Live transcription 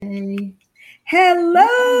Hello,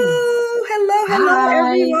 Hey. hello, Hi.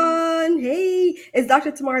 everyone. Hey, it's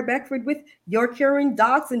Dr. Tamara Beckford with Your Caring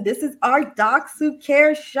Docs, and this is our Docs Who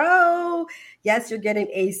Care show. Yes, you're getting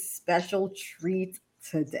a special treat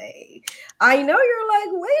today. I know you're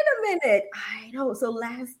like, wait a minute. I know. So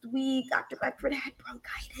last week, Dr. Beckford had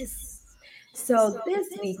bronchitis. So this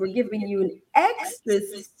week, we're giving you an extra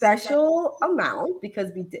special amount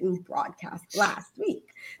because we didn't broadcast last week.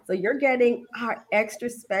 So you're getting our extra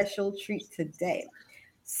special treat today.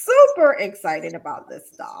 Super excited about this,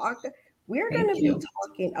 Doc. We're going Thank to be you.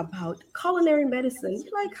 talking about culinary medicine.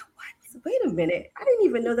 You're like, what? Wait a minute. I didn't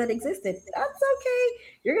even know that existed. That's okay.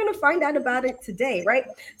 You're going to find out about it today, right?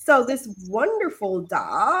 So, this wonderful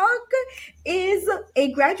doc is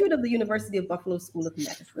a graduate of the University of Buffalo School of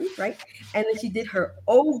Medicine, right? And then she did her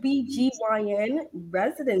OBGYN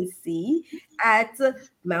residency at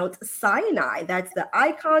Mount Sinai. That's the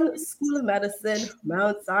Icon School of Medicine,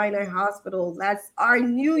 Mount Sinai Hospital. That's our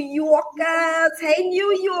New Yorkers. Hey,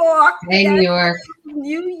 New York. Hey, New Yes, York.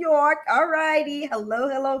 New York. All righty. Hello,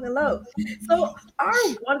 hello, hello. So, our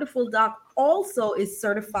wonderful doc also is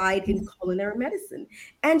certified in culinary medicine,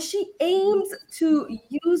 and she aims to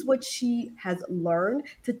use what she has learned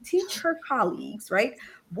to teach her colleagues, right?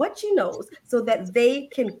 What she knows so that they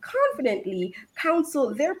can confidently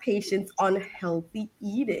counsel their patients on healthy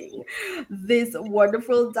eating. This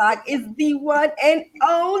wonderful doc is the one and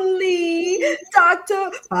only Dr.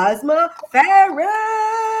 Basma Ferris.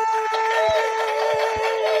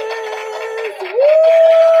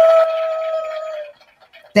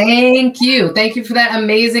 Thank you. Thank you for that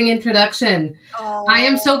amazing introduction. I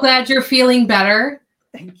am so Oh, glad you're feeling better.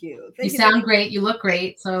 thank you. You Thank you. Thank sound great. You look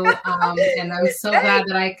great. So, and I'm so glad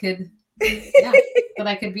that I could, yeah, you. that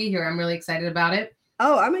I could be here. I'm really excited about it.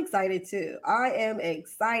 Oh, I'm excited too. I am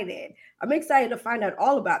excited. I'm excited to find out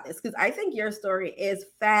all about this because I think your story is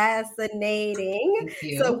fascinating.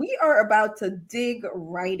 Thank So, you. we are about to dig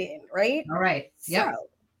right in, right? All right. So, Yep.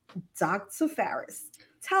 Dr. Farris,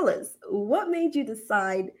 tell us what made you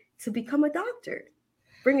decide to become a doctor?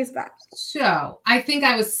 Bring us back. So I think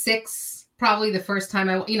I was 6, probably the first time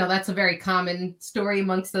that's a very common story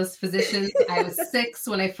amongst those physicians. I was 6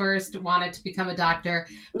 when I first wanted to become a doctor,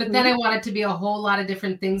 but then Mhm. I wanted to be a whole lot of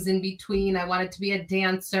different things in between. I wanted to be a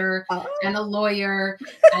dancer Oh. and a lawyer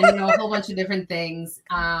and, a whole bunch of different things.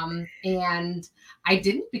 And I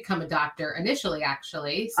didn't become a doctor initially,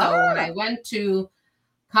 actually. So when Ah, I went to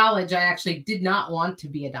college, I actually did not want to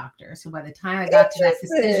be a doctor. So by the time I got to that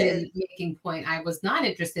interesting. decision making point, I was not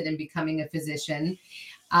interested in becoming a physician.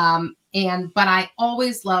 But I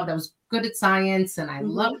always I was good at science and I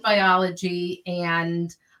Mhm. loved biology.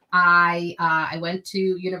 And I went to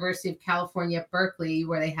University of California at Berkeley,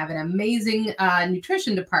 where they have an amazing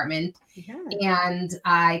nutrition department. Yeah. And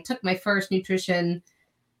I took my first nutrition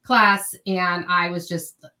class and I was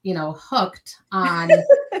just, hooked on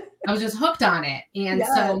I was just hooked on it. And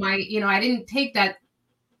so Yes. I didn't take that.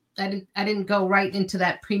 I didn't go right into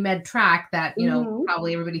that pre-med track that, Mhm.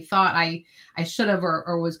 probably everybody thought I should have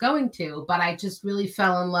or was going to, but I just really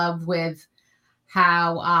fell in love with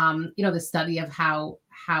how, the study of how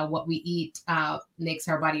what we eat makes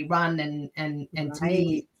our body run. And to Right.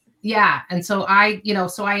 me, yeah. And so I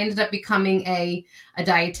ended up becoming a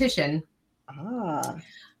dietitian. Ah.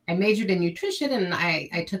 I majored in nutrition and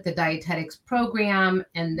I took the dietetics program.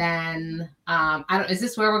 And then I don't, is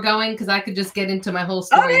this where we're going? Because I could just get into my whole Oh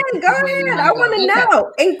story if yeah, this go is where you ahead. want I to want to go.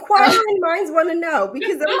 Okay. know. Inquiring minds want to know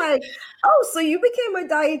because I'm like, oh, so you became a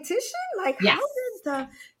dietitian? Like, how Yes. did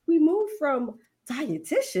we move from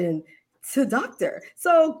dietitian to doctor?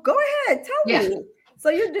 So go ahead, tell Yeah. me. So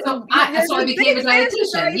you're So you're I the became big a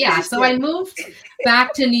dietitian. fancy Yeah. So I dietitian. moved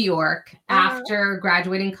back to New York Uh-huh. after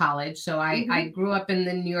graduating college. So I Mhm. grew up in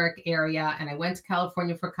the New York area and I went to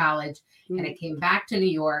California for college and I Mm. came back to New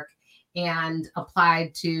York and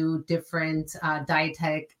applied to different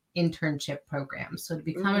dietetic internship programs. So to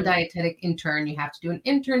become a Mhm. dietetic intern, you have to do an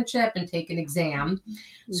internship and take an exam.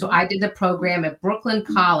 So Mhm. I did the program at Brooklyn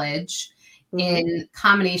College Mhm. in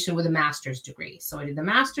combination with a master's degree. So I did the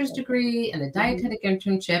master's degree and the Mhm. dietetic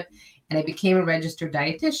internship, and I became a registered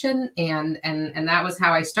dietitian. And that was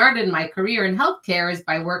how I started my career in healthcare, is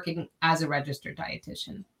by working as a registered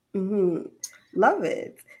dietitian. Mhm. Love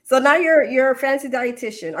it. So now you're a fancy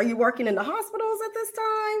dietitian. Are you working in the hospitals at this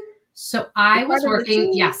time? So You're I part was of the working,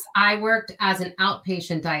 team? yes, I worked as an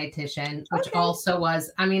outpatient dietitian, which Okay. also was,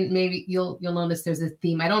 I mean, maybe you'll notice there's a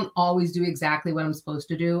theme. I don't always do exactly what I'm supposed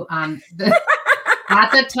to do. At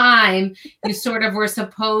the time, you sort of were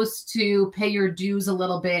supposed to pay your dues a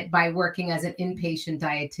little bit by working as an inpatient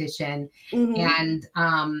dietitian Mhm.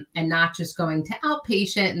 and not just going to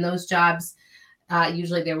outpatient. And those jobs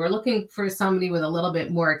Usually they were looking for somebody with a little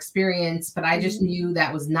bit more experience, but I just knew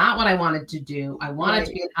that was not what I wanted to do. I wanted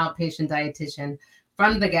to be an outpatient dietitian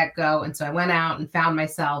from the get-go. And so I went out and found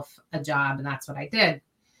myself a job, and that's what I did.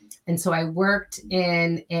 And so I worked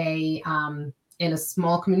in a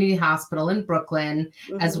small community hospital in Brooklyn,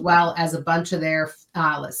 as well as a bunch of their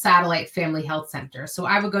satellite family health centers. So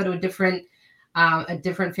I would go to a different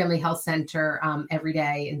family health center every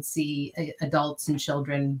day and see adults and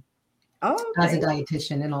children as a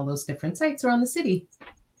dietitian in all those different sites around the city.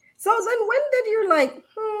 So then when did you like,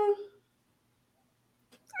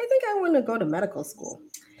 I think I want to go to medical school?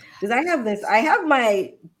 Because I have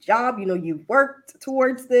my job, you've worked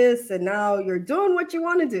towards this and now you're doing what you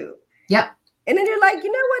want to do. Yep. And then you're like,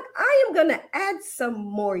 you know what? I am going to add some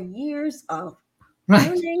more years of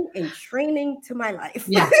learning and training to my life.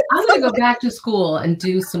 Yeah. I'm going to go back to school and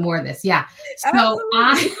do some more of this. Yeah.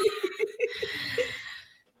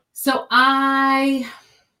 So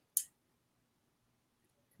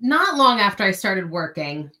not long after I started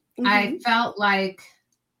working, I felt like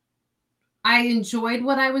I enjoyed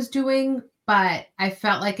what I was doing, but I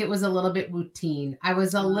felt like it was a little bit routine. I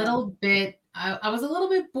was a little bit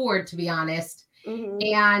bored, to be honest.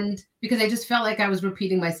 And because I just felt like I was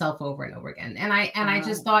repeating myself over and over again. And I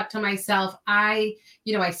just thought to myself, I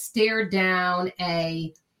stared down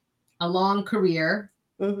a long career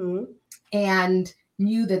and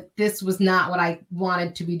knew that this was not what I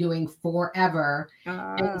wanted to be doing forever.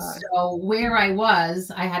 And so where I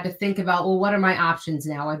was, I had to think about, well, what are my options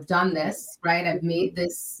now? I've done this, right? I've made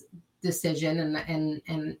this decision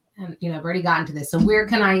and I've already gotten to this. So where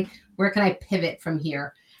can I pivot from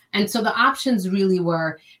here? And so the options really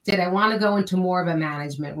were, did I want to go into more of a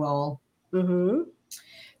management role?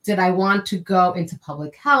 Did I want to go into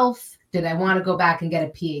public health? Did I want to go back and get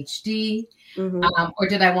a PhD? Or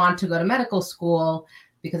did I want to go to medical school?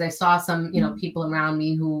 Because I saw some, people around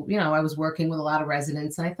me who, I was working with a lot of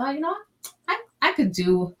residents, and I thought, I could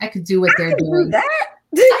do what they're doing.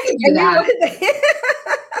 I could do that.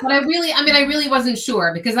 But I really wasn't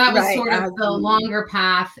sure, because that was sort of the longer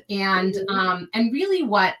path. And really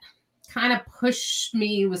what kind of pushed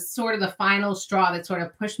me was sort of the final straw that sort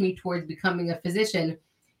of pushed me towards becoming a physician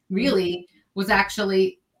really was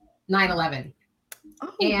actually 9/11.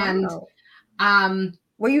 And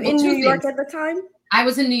were you in New York at the time? I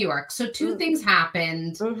was in New York. So two things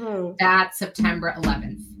happened that September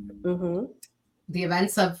 11th. The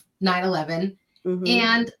events of 9/11,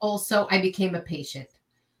 and also I became a patient.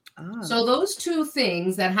 So those two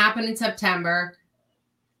things that happened in September,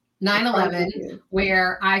 9/11,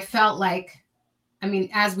 where I felt like,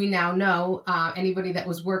 as we now know, anybody that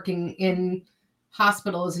was working in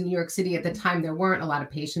hospitals in New York City at the time, there weren't a lot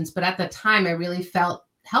of patients, but at the time I really felt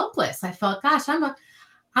helpless. I felt, gosh, I'm a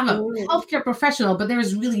healthcare professional, but there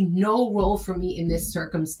was really no role for me in this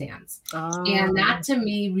circumstance. And that to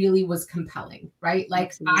me really was compelling, right?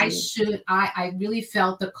 Like I really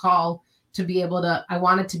felt the call to be able to, I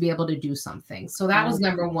wanted to be able to do something. So that was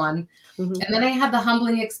number one. And then I had the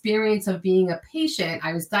humbling experience of being a patient.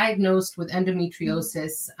 I was diagnosed with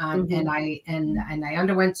endometriosis, and I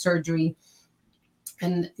underwent surgery.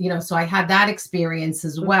 And, so I had that experience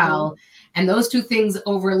as well. And those two things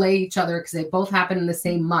overlay each other because they both happened in the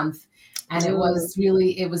same month. And it was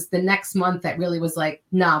the next month that really was like,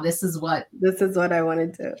 no, this is what I want to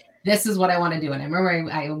do. This is what I want to do. And I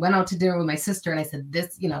remember I went out to dinner with my sister and I said,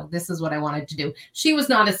 this is what I wanted to do. She was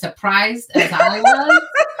not as surprised as I was.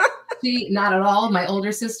 Not at all, my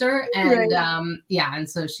older sister. And and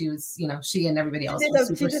so she was, she and everybody else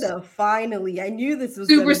finally. I knew this was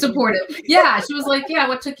super supportive. Yeah. She was like, yeah,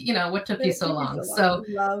 what took you so long? So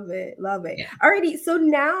love it. Yeah. Alrighty. So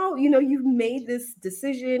now, you've made this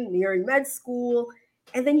decision, you're in med school,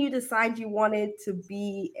 and then you decide you wanted to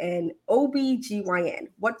be an OB/GYN.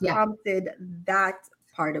 What prompted that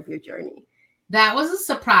part of your journey? That was a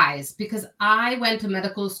surprise because I went to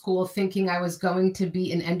medical school thinking I was going to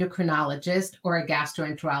be an endocrinologist or a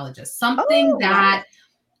gastroenterologist, something that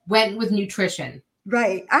went with nutrition.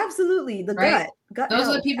 Right. Absolutely. The gut. Those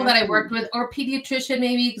are the people that I worked with, or pediatrician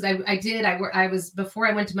maybe, because I was before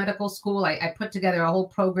I went to medical school, I put together a whole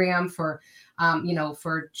program for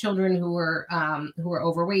for children who were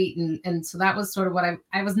overweight. And so that was sort of what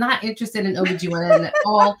I was not interested in OB/GYN at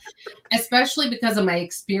all, especially because of my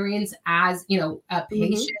experience as, a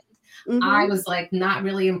patient. I was like not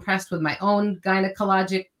really impressed with my own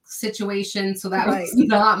gynecologic situation. So that was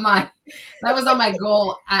not my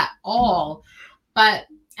goal at all.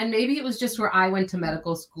 And maybe it was just where I went to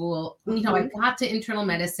medical school. I got to internal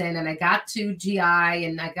medicine and I got to GI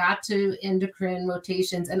and I got to endocrine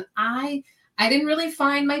rotations. And I I didn't really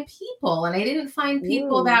find my people, and I didn't find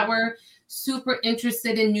people that were super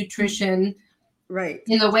interested in nutrition right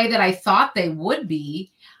in the way that I thought they would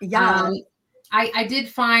be. yeah I did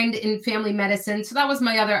find in family medicine. So that was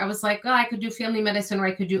my other, I was like, oh, I could do family medicine or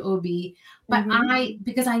I could do OB. But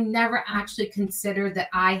because I never actually considered that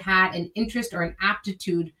I had an interest or an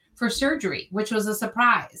aptitude for surgery, which was a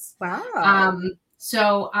surprise. wow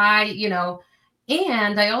So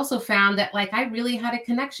and I also found that like I really had a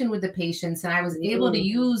connection with the patients and I was able to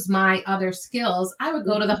use my other skills. I would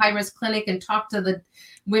go to the high risk clinic and talk to the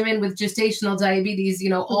women with gestational diabetes,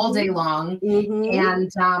 all day long.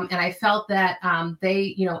 And I felt that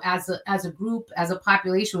they, as a group, as a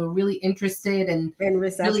population, were really interested and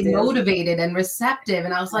really motivated and receptive.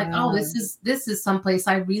 And I was like, oh, this is someplace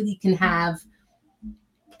I really can have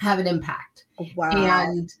an impact. Wow.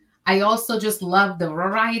 And I also just love the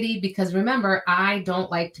variety because remember, I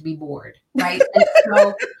don't like to be bored, right? And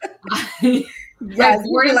so yes,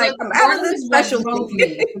 boredom, I'm out of this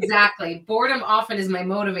specialty. Exactly. Boredom often is my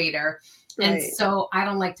motivator. Right. And so I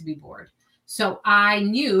don't like to be bored. So I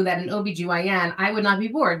knew that in OBGYN, I would not be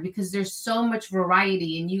bored because there's so much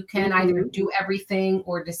variety and you can either do everything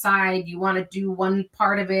or decide you want to do one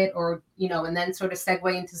part of it or, and then sort of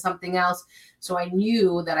segue into something else. So I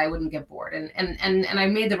knew that I wouldn't get bored and I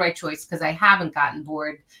made the right choice because I haven't gotten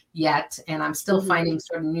bored yet. And I'm still finding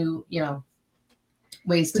sort of new,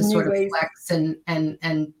 ways to sort of flex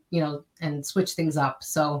and switch things up.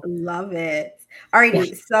 So love it. All righty.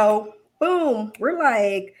 Yeah. So boom, we're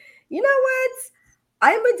like, you know what?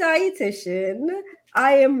 I'm a dietitian.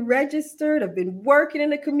 I am registered. I've been working in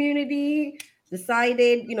the community,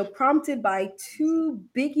 decided, prompted by two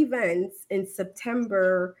big events in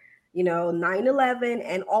September, 9/11,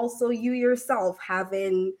 and also you yourself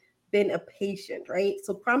having been a patient, right?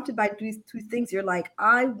 So prompted by these two things, you're like,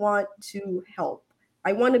 I want to help.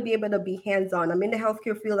 I want to be able to be hands-on. I'm in the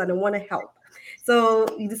healthcare field and I want to help. So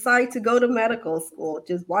you decide to go to medical school, which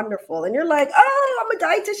is wonderful. And you're like, oh, I'm a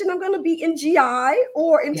dietitian. I'm going to be in GI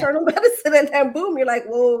or internal medicine. And then boom, you're like,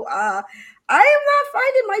 whoa, I am not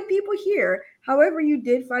finding my people here. However, you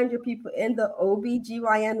did find your people in the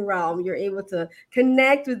OBGYN realm. You're able to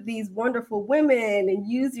connect with these wonderful women and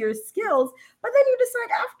use your skills. But then you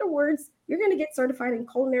decide afterwards, you're going to get certified in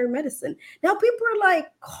culinary medicine. Now, people are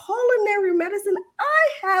like, culinary medicine? I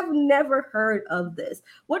have never heard of this.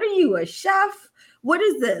 What are you, a chef? What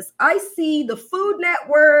is this? I see the Food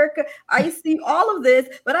Network. I see all of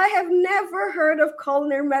this, but I have never heard of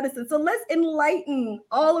culinary medicine. So let's enlighten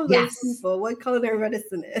all of those people what culinary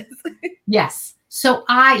medicine is. Yes. So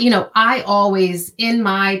I always, in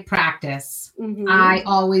my practice, I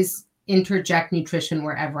always interject nutrition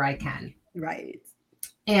wherever I can. Right.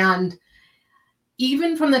 And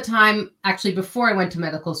even from the time, actually before I went to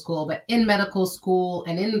medical school, but in medical school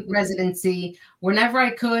and in residency, whenever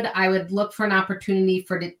I could, I would look for an opportunity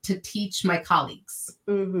to teach my colleagues.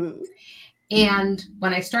 And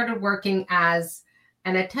when I started working as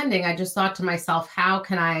an attending, I just thought to myself, how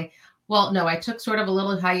can I, I took sort of a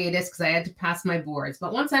little hiatus because I had to pass my boards.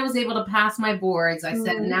 But once I was able to pass my boards, I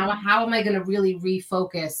said, now how am I going to really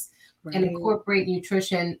refocus and incorporate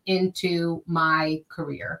nutrition into my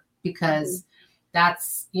career? Because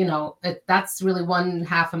that's really one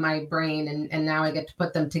half of my brain. And now I get to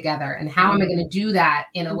put them together. And how am I going to do that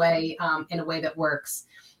in a way that works?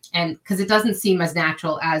 And because it doesn't seem as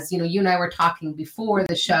natural as, you and I were talking before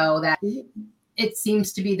the show that it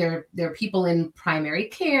seems to be there are people in primary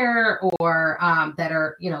care or that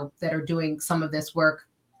are doing some of this work.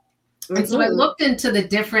 And so I looked into the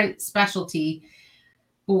different specialty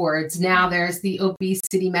boards. Now there's the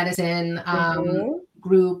obesity medicine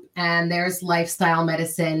group and there's lifestyle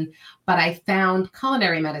medicine, but I found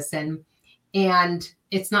culinary medicine, and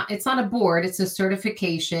it's not a board, it's a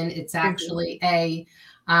certification. It's actually a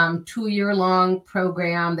 2-year-long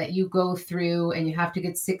program that you go through, and you have to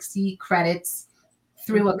get 60 credits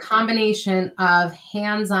through a combination of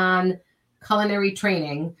hands-on culinary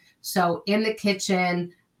training. So in the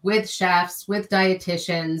kitchen with chefs, with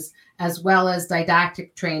dietitians, as well as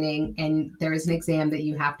didactic training. And there is an exam that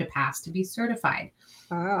you have to pass to be certified.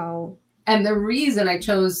 Wow. And the reason I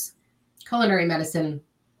chose culinary medicine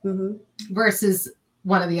versus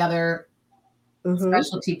one of the other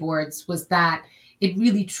specialty boards was that it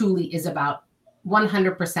really truly is about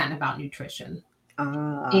 100% about nutrition.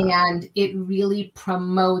 And it really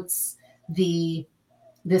promotes the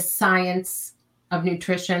science of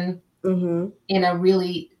nutrition in a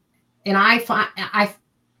really, and I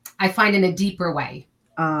find in a deeper way.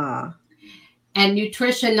 And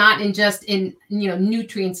nutrition, not in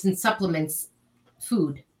nutrients and supplements,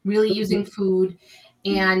 food, really using food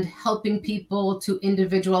and helping people to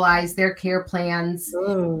individualize their care plans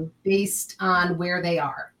based on where they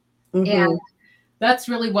are. And that's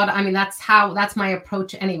really what, I mean, that's my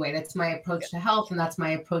approach anyway. That's my approach to health, and that's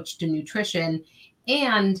my approach to nutrition.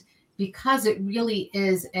 And because it really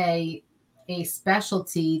is a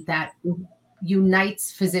specialty that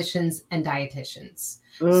unites physicians and dietitians.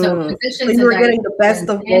 So physicians you're getting the best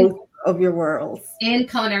of both of your worlds. In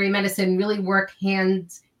culinary medicine really work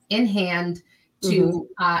hand in hand to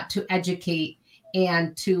educate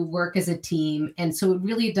and to work as a team. And so it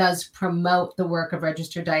really does promote the work of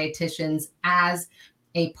registered dietitians as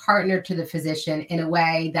a partner to the physician in a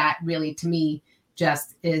way that really, to me,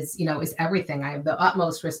 just is everything. I have the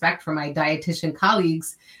utmost respect for my dietitian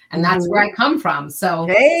colleagues, and that's where I come from. So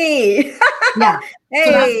hey, yeah,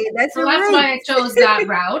 hey, that's why I chose that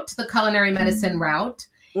route, the culinary medicine route.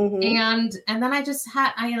 And then I just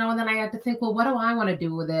had, then I had to think, well, what do I want to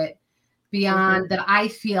do with it beyond that I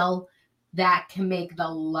feel that can make the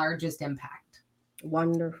largest impact?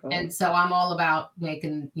 Wonderful. And so I'm all about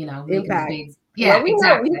making impact. Big, yeah,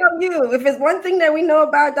 exactly. We know you. If it's one thing that we know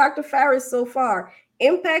about Dr. Farris so far,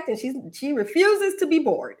 impact, and she refuses to be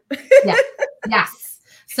bored. Yes.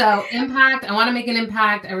 So impact, I want to make an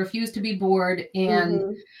impact. I refuse to be bored.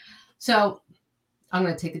 And so I'm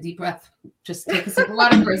going to take a deep breath. Just take a sip of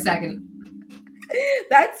water for a second.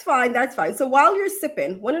 That's fine. That's fine. So while you're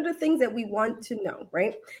sipping, one of the things that we want to know,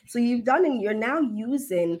 right? So you've done, and you're now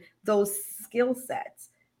using those skill sets,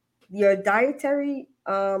 your dietary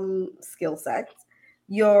skill sets,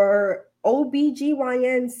 your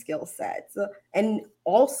OBGYN skill sets, and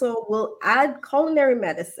also we'll add culinary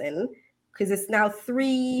medicine, because it's now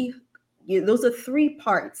those are 3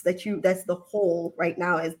 parts that's the whole right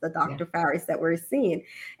now is the Dr. Farris that we're seeing.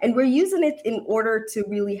 And we're using it in order to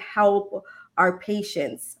really help our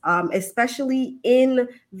patients, especially in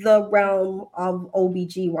the realm of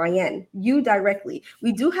OBGYN, you directly.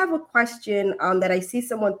 We do have a question that I see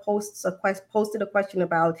someone posted a question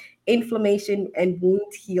about inflammation and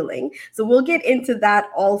wound healing. So we'll get into that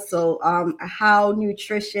also, how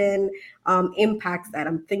nutrition impacts that.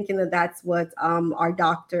 I'm thinking that's what our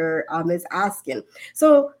doctor is asking.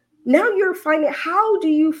 So now how do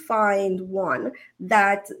you find, one,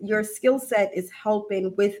 that your skill set is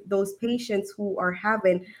helping with those patients who are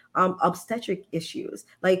having obstetric issues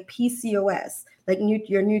like PCOS, like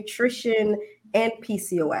your nutrition and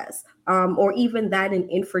PCOS, or even that in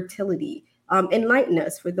infertility? Enlighten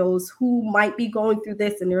us for those who might be going through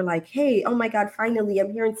this and they're like, hey, oh my God, finally,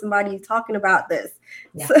 I'm hearing somebody talking about this.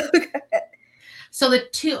 Yeah. So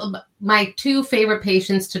my 2 favorite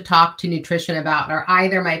patients to talk to nutrition about are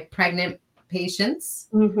either my pregnant patients,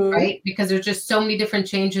 right? Because there's just so many different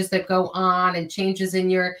changes that go on, and changes in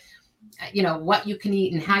your, what you can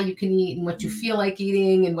eat and how you can eat and what you feel like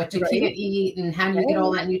eating and what you can't eat, and how do you get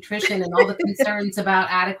all that nutrition, and all the concerns about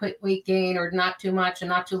adequate weight gain or not too much and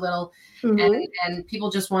not too little. And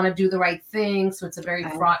people just want to do the right thing. So it's a very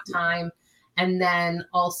fraught time. And then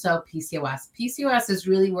also PCOS. PCOS is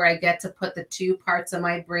really where I get to put the 2 parts of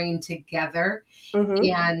my brain together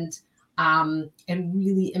and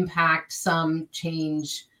really impact some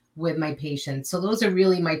change with my patients. So those are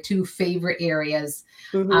really my 2 favorite areas.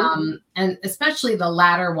 And especially the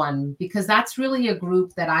latter one, because that's really a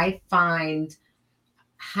group that I find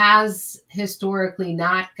has historically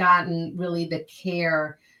not gotten really the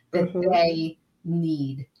care that they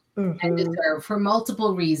need. And deserve for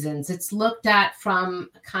multiple reasons. It's looked at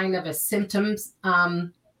from kind of a symptoms,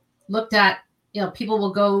 people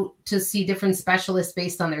will go to see different specialists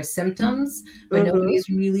based on their symptoms, but nobody's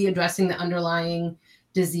really addressing the underlying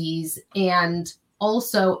disease. And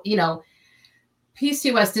also,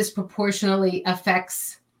 PCOS disproportionately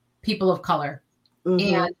affects people of color.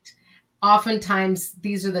 And oftentimes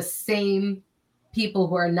these are the same people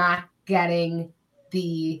who are not getting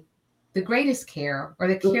the greatest care or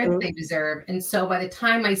the care that they deserve. And so by the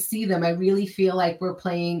time I see them, I really feel like we're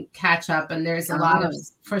playing catch up, and there's a lot of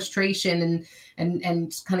frustration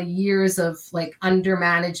and kind of years of like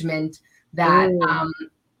undermanagement that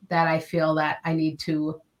I feel that I need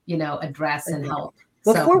to, address and help.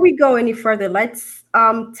 Before we go any further, let's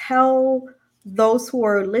tell those who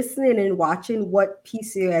are listening and watching what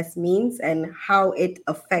PCOS means and how it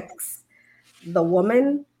affects the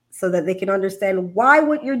woman, so that they can understand why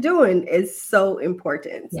what you're doing is so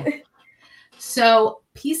important. Yeah. So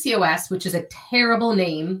PCOS, which is a terrible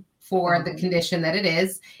name for the condition that it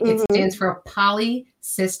is, it stands for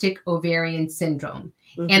polycystic ovarian syndrome.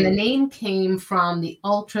 And the name came from the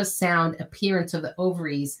ultrasound appearance of the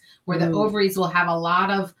ovaries, where the ovaries will have a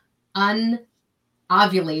lot of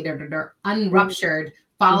unovulated or unruptured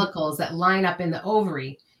follicles that line up in the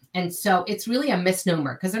ovary. And so it's really a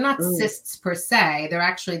misnomer because they're not cysts per se. They're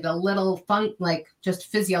actually the little like just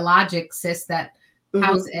physiologic cysts that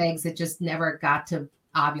house eggs that just never got to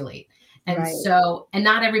ovulate. And so, and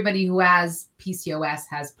not everybody who has PCOS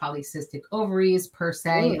has polycystic ovaries per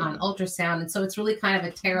se on ultrasound. And so it's really kind of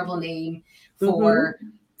a terrible name for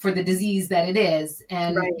the disease that it is.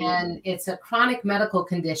 And it's a chronic medical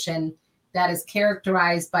condition that is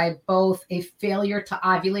characterized by both a failure to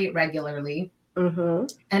ovulate regularly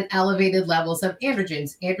and elevated levels of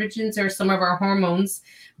androgens. Androgens are some of our hormones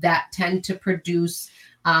that tend to produce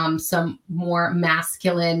some more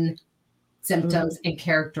masculine symptoms and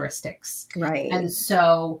characteristics. Right. And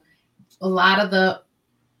so a lot of the,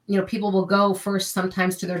 people will go first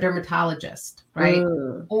sometimes to their dermatologist, right?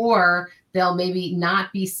 Or they'll maybe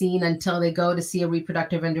not be seen until they go to see a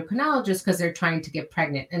reproductive endocrinologist because they're trying to get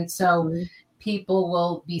pregnant. And so people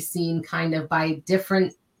will be seen kind of by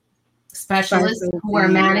different specialists who are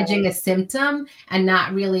managing a symptom and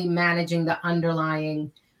not really managing the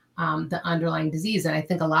underlying disease. And I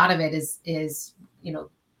think a lot of it is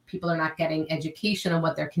people are not getting education on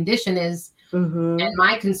what their condition is. And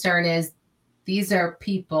my concern is these are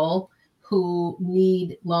people who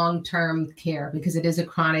need long-term care because it is a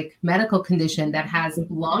chronic medical condition that has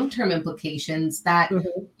long-term implications that,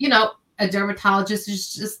 a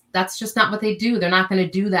dermatologist that's just not what they do. They're not going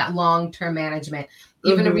to do that long-term management.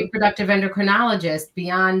 Even a reproductive endocrinologist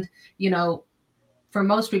beyond, for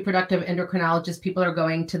most reproductive endocrinologists, people are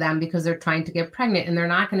going to them because they're trying to get pregnant and they're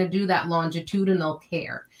not going to do that longitudinal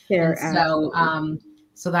care.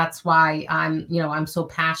 So that's why I'm so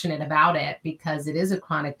passionate about it because it is a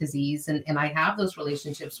chronic disease and I have those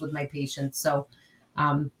relationships with my patients. So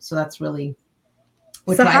that's really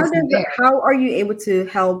what how are you able to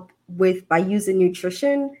help by using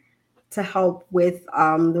nutrition to help with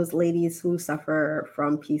those ladies who suffer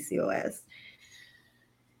from PCOS?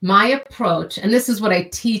 My approach, and this is what I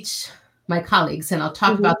teach my colleagues, and I'll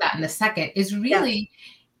talk about that in a second, is really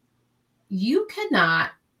you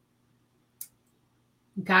cannot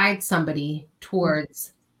guide somebody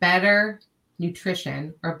towards better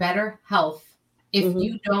nutrition or better health if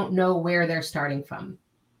you don't know where they're starting from.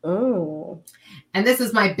 And this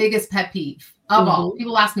is my biggest pet peeve of all.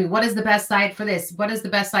 People ask me, what is the best diet for this? What is the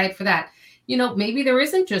best diet for that? Maybe there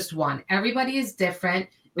isn't just one. Everybody is different.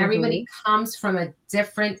 Everybody comes from a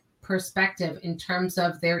different perspective in terms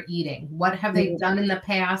of their eating. What have they done in the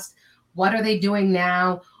past? What are they doing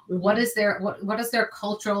now? What is their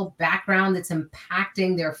cultural background that's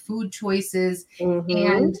impacting their food choices?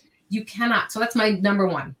 And you cannot. So that's my number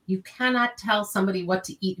one. You cannot tell somebody what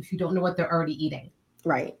to eat if you don't know what they're already eating.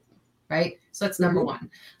 Right. So that's number one.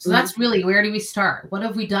 So that's really, where do we start? What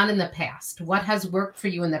have we done in the past? What has worked for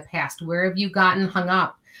you in the past? Where have you gotten hung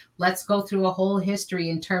up? Let's go through a whole history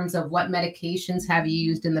in terms of what medications have you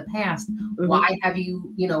used in the past? Why have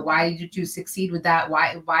you, why did you succeed with that?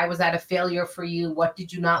 Why was that a failure for you? What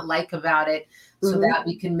did you not like about it? So that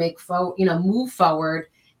we can move forward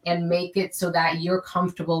and make it so that you're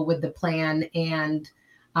comfortable with the plan and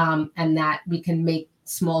that we can make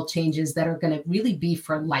small changes that are going to really be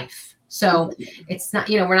for life. So it's not,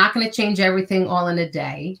 we're not going to change everything all in a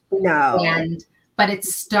day. No. But it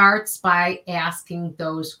starts by asking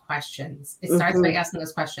those questions.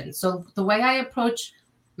 So the way I approach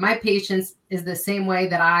my patients is the same way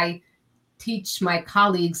that I teach my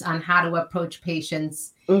colleagues on how to approach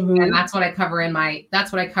patients. And that's what I cover in my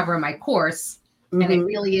course. And it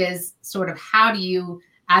really is sort of, how do you,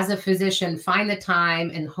 as a physician, find the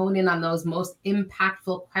time and hone in on those most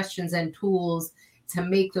impactful questions and tools to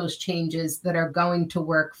make those changes that are going to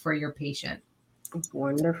work for your patient.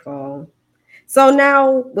 Wonderful. So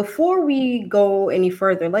now, before we go any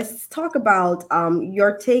further, let's talk about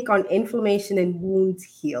your take on inflammation and wound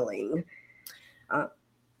healing.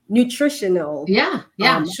 Nutritional.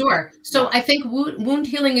 Sure. So I think wound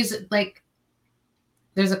healing is like,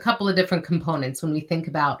 there's a couple of different components when we think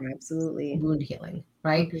about wound healing,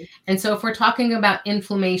 right? And so if we're talking about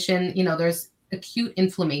inflammation, there's acute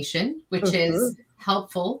inflammation, which is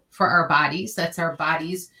helpful for our bodies. That's our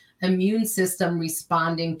body's immune system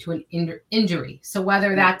responding to an injury. So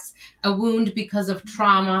whether that's a wound because of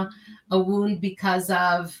trauma, a wound because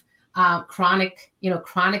of chronic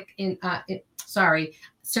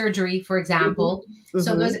surgery, for example.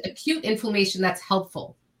 So there's acute inflammation that's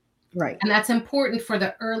helpful. Right. And that's important for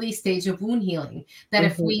the early stage of wound healing, that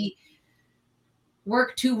if we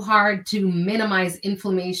work too hard to minimize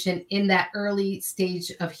inflammation in that early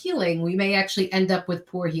stage of healing, we may actually end up with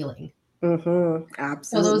poor healing.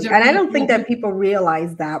 Absolutely. And I don't think that people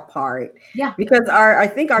realize that part. Yeah. Because I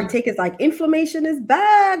think our take is like, inflammation is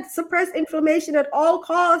bad. Suppress inflammation at all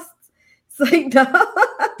costs. It's like, no.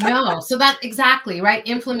 No, so that exactly, right?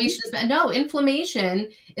 Inflammation is no, inflammation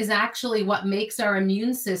is actually what makes our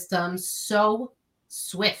immune system so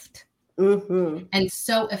swift and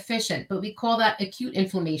so efficient. But we call that acute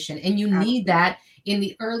inflammation. And you need that in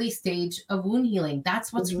the early stage of wound healing.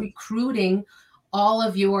 That's what's recruiting all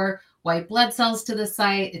of your white blood cells to the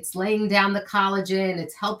site. It's laying down the collagen.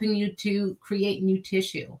 It's helping you to create new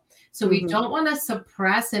tissue. So we don't want to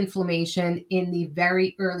suppress inflammation in the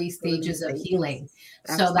very early stages of healing.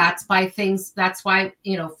 So that's why,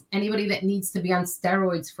 you know, anybody that needs to be on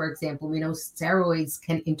steroids, for example, we know steroids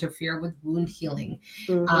can interfere with wound healing.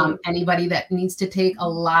 Anybody that needs to take a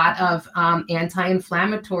lot of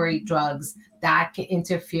anti-inflammatory drugs, that can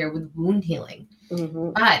interfere with wound healing.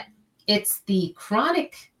 But it's the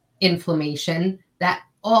chronic inflammation that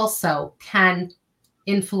also can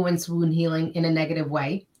influence wound healing in a negative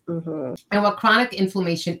way. And what chronic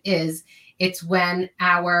inflammation is, it's when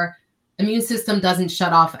our immune system doesn't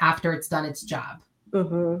shut off after it's done its job.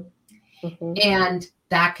 And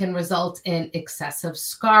that can result in excessive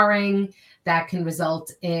scarring. That can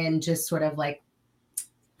result in just sort of like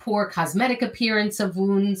poor cosmetic appearance of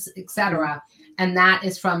wounds, etc. And that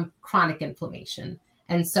is from chronic inflammation.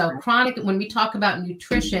 And so chronic, when we talk about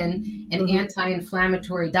nutrition and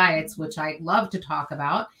anti-inflammatory diets, which I love to talk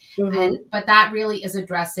about, but that really is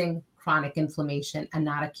addressing chronic inflammation and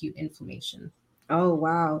not acute inflammation. Oh,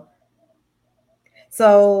 wow.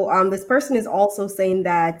 So this person is also saying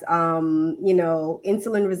that, you know,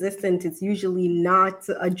 insulin resistance is usually not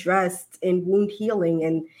addressed in wound healing.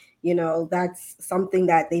 And, you know, that's something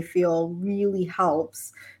that they feel really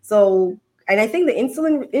helps. So, and I think the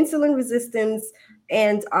insulin resistance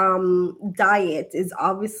and diet is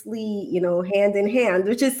obviously, you know, hand in hand,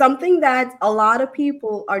 which is something that a lot of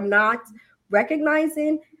people are not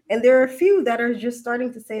recognizing. And there are a few that are just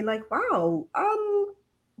starting to say like, wow,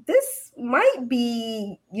 this might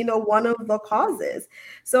be, you know, one of the causes.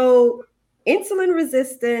 So insulin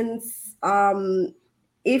resistance,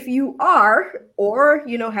 if you are, or,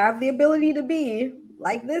 you know, have the ability to be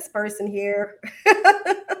like this person here,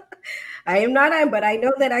 I am not, but I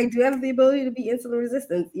know that I do have the ability to be insulin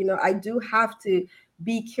resistant. You know, I do have to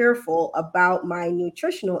be careful about my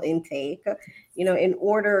nutritional intake, you know, in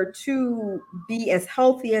order to be as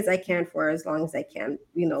healthy as I can for as long as I can,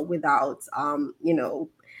 you know, without, you know,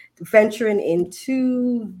 venturing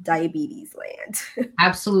into diabetes land.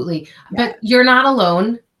 Absolutely. But you're not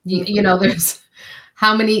alone. You know, there's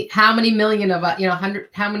how many million of you know,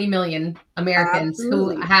 how many million Americans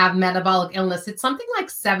who have metabolic illness? It's something like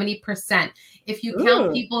 70%. If you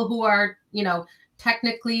count people who are, you know,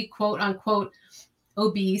 technically quote unquote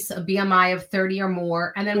obese, a BMI of 30 or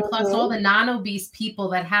more, and then plus all the non-obese people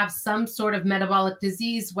that have some sort of metabolic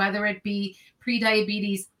disease, whether it be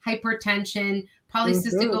prediabetes, hypertension,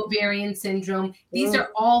 polycystic ovarian syndrome. These are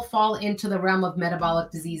all fall into the realm of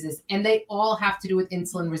metabolic diseases, and they all have to do with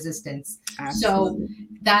insulin resistance. So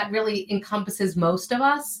that really encompasses most of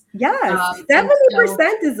us. Yes,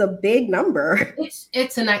 70% is a big number.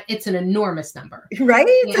 It's an enormous number, right?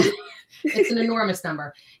 It's an enormous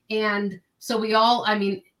number, and so we all, I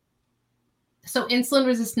mean. So insulin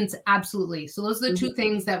resistance, absolutely. So those are the two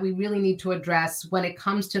things that we really need to address when it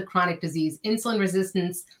comes to chronic disease: insulin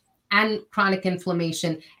resistance and chronic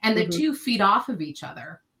inflammation, and the two feed off of each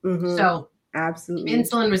other. So absolutely,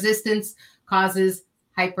 insulin resistance causes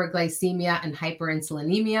hyperglycemia and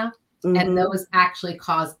hyperinsulinemia, and those actually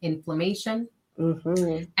cause inflammation.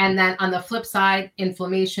 And then on the flip side,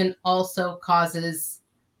 inflammation also causes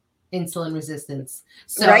insulin resistance.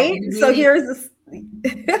 So right. Really, so here's this.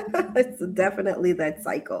 It's definitely that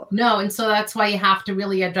cycle. No, and so that's why you have to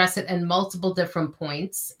really address it in multiple different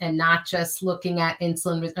points and not just looking at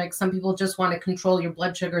insulin. Like some people just want to control your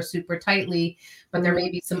blood sugar super tightly, but there may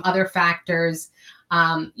be some other factors.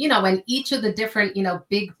 You know, and each of the different, you know,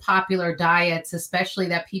 big popular diets, especially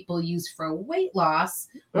that people use for weight loss,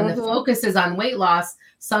 when the focus is on weight loss,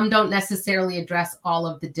 some don't necessarily address all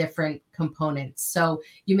of the different components. So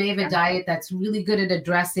you may have a diet that's really good at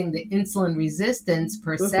addressing the insulin resistance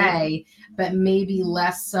per se, but maybe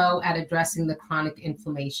less so at addressing the chronic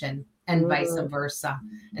inflammation and vice versa.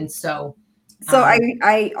 And so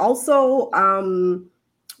I also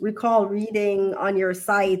recall reading on your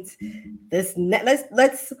site this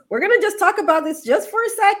we're gonna just talk about this just for a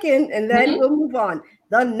second and then we'll move on.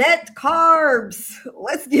 The net carbs.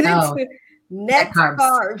 Let's get into net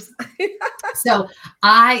carbs. So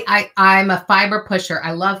I'm a fiber pusher.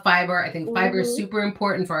 I love fiber. I think fiber is super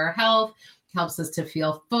important for our health. Helps us to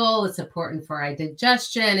feel full. It's important for our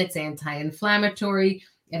digestion. It's anti-inflammatory.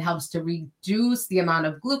 It helps to reduce the amount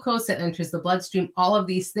of glucose that enters the bloodstream, all of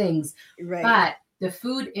these things. Right. But the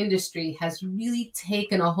food industry has really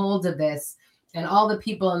taken a hold of this, and all the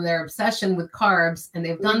people in their obsession with carbs, and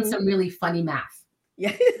they've done some really funny math.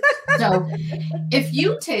 Yeah. So if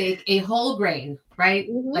you take a whole grain, right,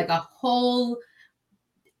 like a whole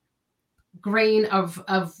grain of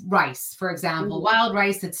rice, for example, wild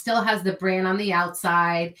rice, it still has the bran on the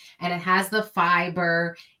outside and it has the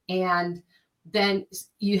fiber, and then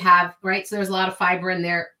you have, right, so there's a lot of fiber in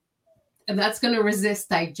there, and that's going to resist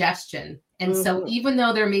digestion. And so even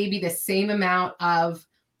though there may be the same amount of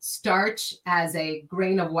starch as a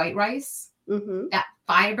grain of white rice, that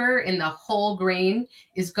fiber in the whole grain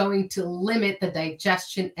is going to limit the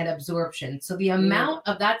digestion and absorption. So the amount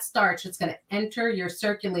of that starch that's going to enter your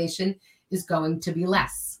circulation is going to be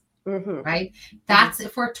less, right? That's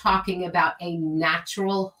if we're talking about a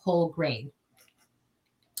natural whole grain.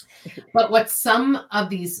 But what some of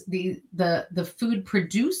these the food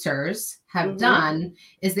producers have done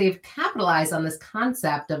is they've capitalized on this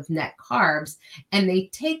concept of net carbs, and they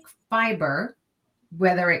take fiber,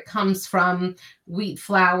 whether it comes from wheat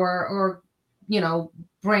flour or, you know,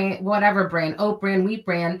 bran, whatever brand, oat bran, wheat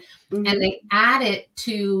bran, and they add it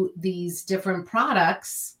to these different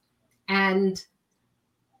products. And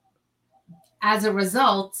as a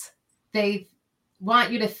result, they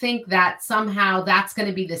want you to think that somehow that's going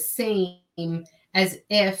to be the same as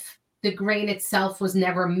if the grain itself was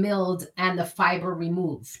never milled and the fiber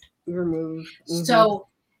removed. So,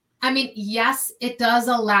 I mean, yes, it does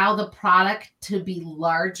allow the product to be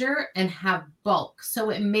larger and have bulk.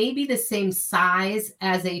 So it may be the same size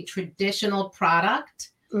as a traditional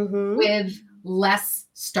product with less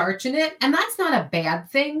starch in it. And that's not a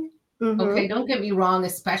bad thing. Okay, don't get me wrong,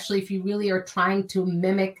 especially if you really are trying to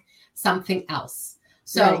mimic something else.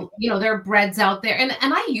 So, you know, there are breads out there, and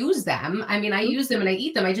I use them. I mean, I use them and I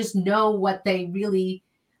eat them. I just know what they really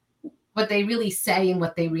say and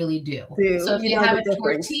what they really do. So if you have a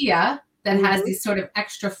tortilla that has this sort of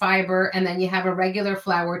extra fiber, and then you have a regular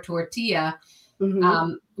flour tortilla,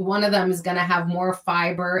 one of them is going to have more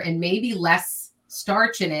fiber and maybe less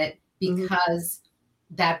starch in it because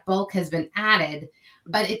that bulk has been added.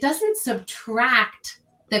 But it doesn't subtract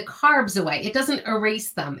the carbs away. It doesn't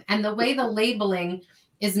erase them. And the way the labeling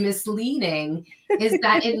is misleading is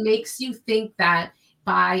that it makes you think that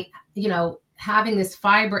by, you know, having this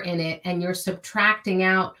fiber in it and you're subtracting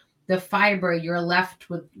out the fiber, you're left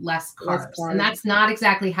with less carbs. And that's not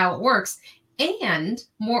exactly how it works. And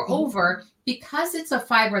moreover, because it's a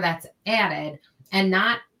fiber that's added and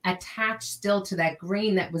not attached still to that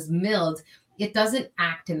grain that was milled, it doesn't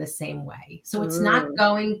act in the same way. So it's not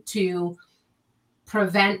going to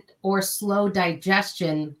prevent or slow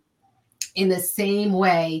digestion in the same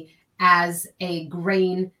way as a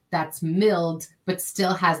grain that's milled, but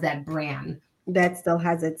still has that bran. That still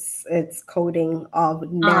has its coating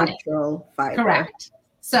of natural fiber. Correct.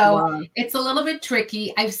 So it's a little bit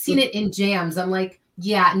tricky. I've seen it in jams. I'm like,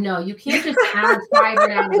 yeah, no, you can't just add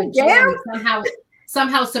fiber out of a jam and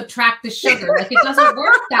somehow subtract the sugar. Like, it doesn't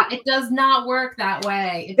work it does not work that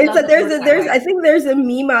way. I think there's a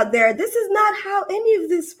meme out there. This is not how any of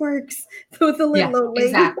this works. With a little old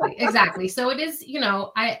lady. Exactly. So it is, you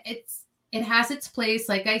know, it has its place.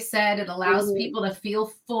 Like I said, it allows people to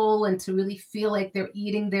feel full and to really feel like they're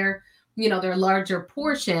eating their, you know, their larger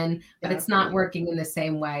portion, but it's not working in the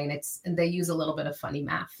same way. And they use a little bit of funny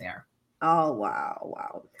math there. Oh,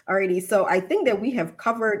 wow. Alrighty. So I think that we have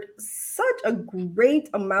covered such a great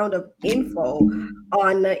amount of info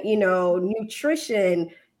on, you know,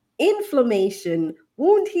 nutrition, inflammation,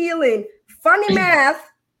 wound healing, funny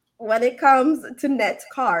math when it comes to net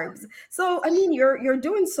carbs. So, I mean, you're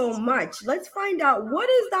doing so much. Let's find out, what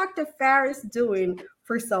is Dr. Farris doing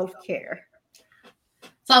for self-care?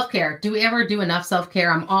 Self-care. Do we ever do enough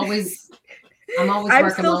self-care? I'm always working.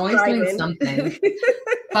 I'm always doing something.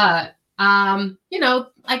 But you know,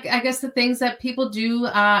 I guess the things that people do,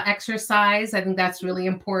 exercise, I think that's really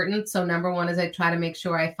important. So number one is I try to make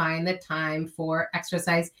sure I find the time for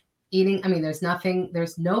exercise. Eating, I mean, there's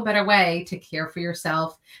no better way to care for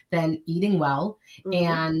yourself than eating well.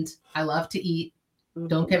 And I love to eat.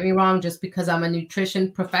 Don't get me wrong, just because I'm a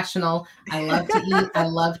nutrition professional, I love to eat. I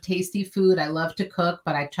love tasty food. I love to cook,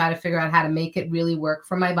 but I try to figure out how to make it really work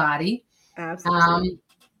for my body. Absolutely.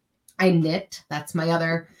 I knit. That's my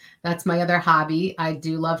other hobby. I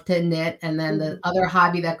do love to knit. And then the other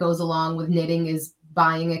hobby that goes along with knitting is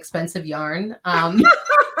buying expensive yarn.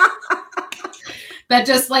 That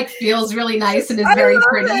just like feels really nice and is very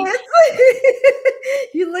pretty.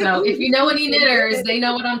 So if you know any knitters, they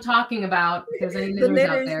know what I'm talking about. If there's any knitters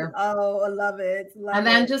out there. Oh, I love it. And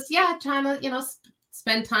then just, trying to,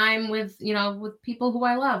 spend time with, with people who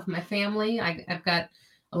I love, my family. I've got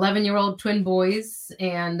 11-year-old twin boys.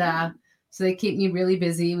 And so they keep me really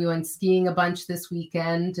busy. We went skiing a bunch this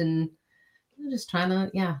weekend and I'm just trying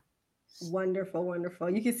to, yeah. Wonderful,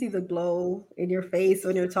 wonderful. You can see the glow in your face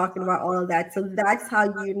when you're talking about all of that. So that's how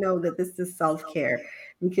you know that this is self-care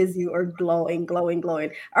because you are glowing, glowing,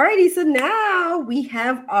 glowing. Alrighty, so now we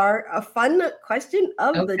have our a fun question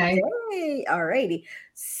of the Okay. day. Alrighty.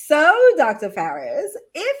 So, Dr. Faris,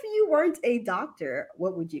 if you weren't a doctor,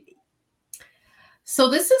 what would you be? So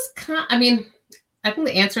this is I mean, I think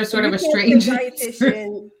the answer is sort of a strange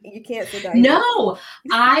dietitian. You can't say dietitian. No,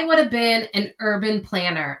 I would have been an urban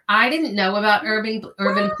planner. I didn't know about urban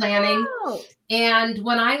planning. And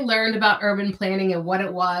when I learned about urban planning and what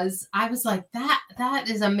it was, I was like, that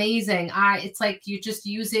is amazing. It's like you're just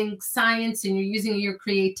using science and you're using your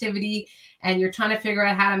creativity and you're trying to figure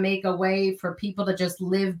out how to make a way for people to just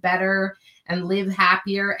live better and live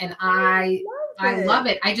happier. And I love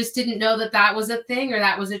it. I just didn't know that was a thing or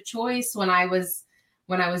that was a choice when I was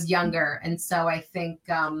younger. And so I think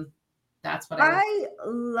that's what I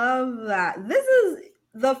love that. This is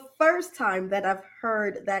the first time that I've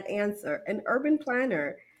heard that answer. An urban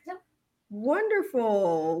planner. Yep.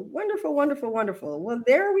 Wonderful, wonderful, wonderful, wonderful. Well,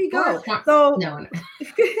 there we go. So no.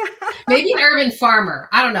 Maybe an urban farmer.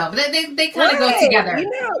 I don't know, but they kind of go together.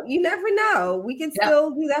 You never know. We can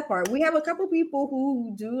still do that part. We have a couple people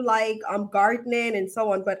who do like gardening and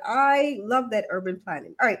so on, but I love that urban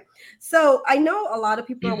planning. All right. So I know a lot of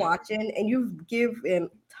people are watching and you've given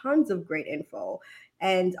tons of great info.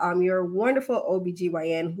 And you're a wonderful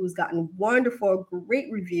OBGYN who's gotten wonderful,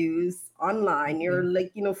 great reviews online. You're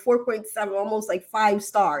like, 4.7, almost like 5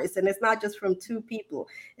 stars. And it's not just from 2 people.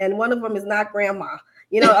 And one of them is not grandma.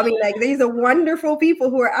 Like these are wonderful people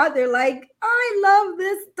who are out there like, I love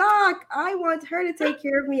this doc. I want her to take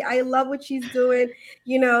care of me. I love what she's doing,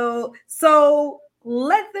 So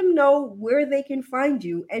let them know where they can find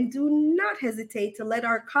you and do not hesitate to let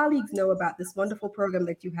our colleagues know about this wonderful program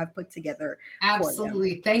that you have put together.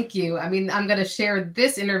 Absolutely. Thank you. I mean, I'm going to share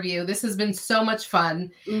this interview. This has been so much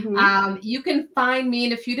fun. Mm-hmm. You can find me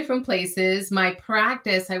in a few different places. My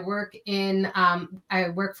practice, I work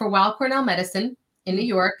for Weill Cornell Medicine in New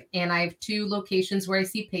York, and I have 2 locations where I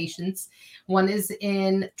see patients. One is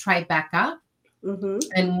in Tribeca, mm-hmm.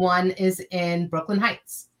 and one is in Brooklyn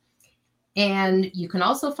Heights. And you can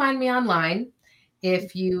also find me online.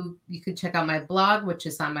 If you could check out my blog, which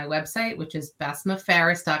is on my website, which is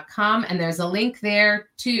basmafaris.com. And there's a link there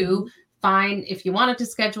to find, if you wanted to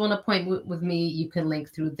schedule an appointment with me, you can link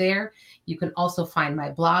through there. You can also find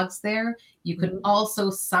my blogs there. You can also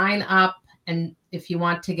sign up. And if you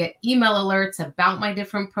want to get email alerts about my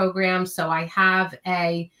different programs. So I have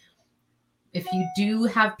if you do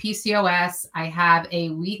have PCOS, I have a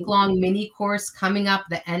week-long mini course coming up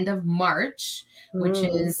the end of March, which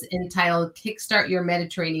is entitled Kickstart Your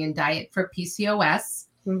Mediterranean Diet for PCOS.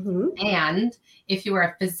 Mm-hmm. And if you are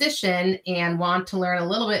a physician and want to learn a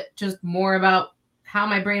little bit just more about how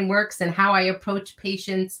my brain works and how I approach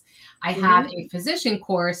patients, I have a physician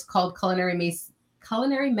course called Culinary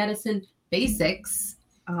Medicine Basics.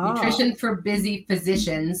 Nutrition for Busy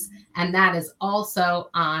Physicians, and that is also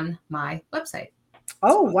on my website.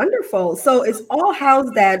 Oh, wonderful. So it's all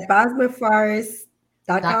housed at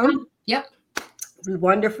basmafaris.com? Yep.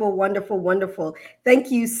 Wonderful, wonderful, wonderful. Thank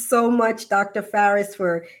you so much, Dr. Faris,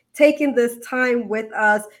 for taking this time with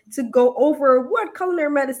us to go over what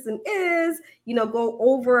culinary medicine is, go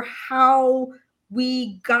over how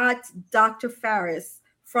we got Dr. Faris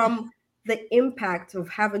from the impact of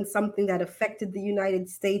having something that affected the United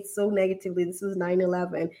States so negatively. This was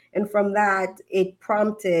 9/11. And from that, it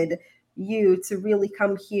prompted you to really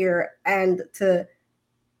come here and to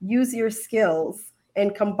use your skills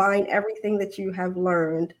and combine everything that you have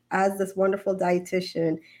learned as this wonderful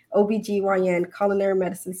dietitian, OBGYN, culinary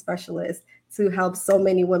medicine specialist, to help so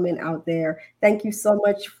many women out there. Thank you so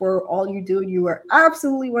much for all you do. You are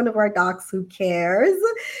absolutely one of our docs who cares.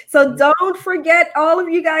 So don't forget, all of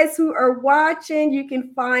you guys who are watching, you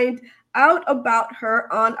can find out about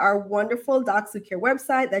her on our wonderful Docs Who Care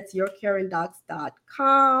website. That's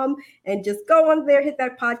yourcaringdocs.com. And just go on there, hit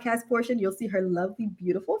that podcast portion. You'll see her lovely,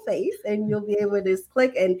 beautiful face, and you'll be able to just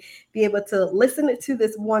click and be able to listen to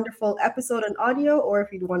this wonderful episode on audio, or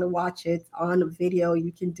if you want to watch it on video,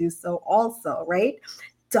 you can do so also, right?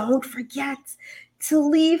 Don't forget to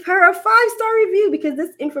leave her a 5-star review because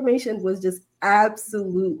this information was just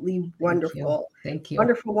absolutely wonderful. Thank you.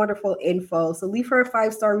 Wonderful, wonderful info. So leave her a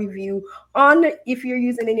 5-star review on, if you're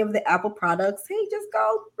using any of the Apple products, hey, just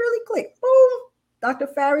go really click, boom, Dr.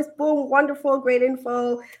 Faris, boom, wonderful, great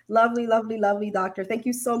info. Lovely, lovely, lovely, doctor. Thank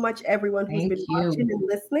you so much, everyone who's been watching and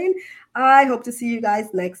listening. I hope to see you guys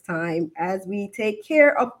next time as we take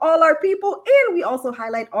care of all our people and we also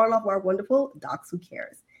highlight all of our wonderful docs who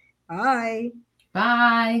cares. Bye.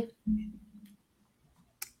 Bye.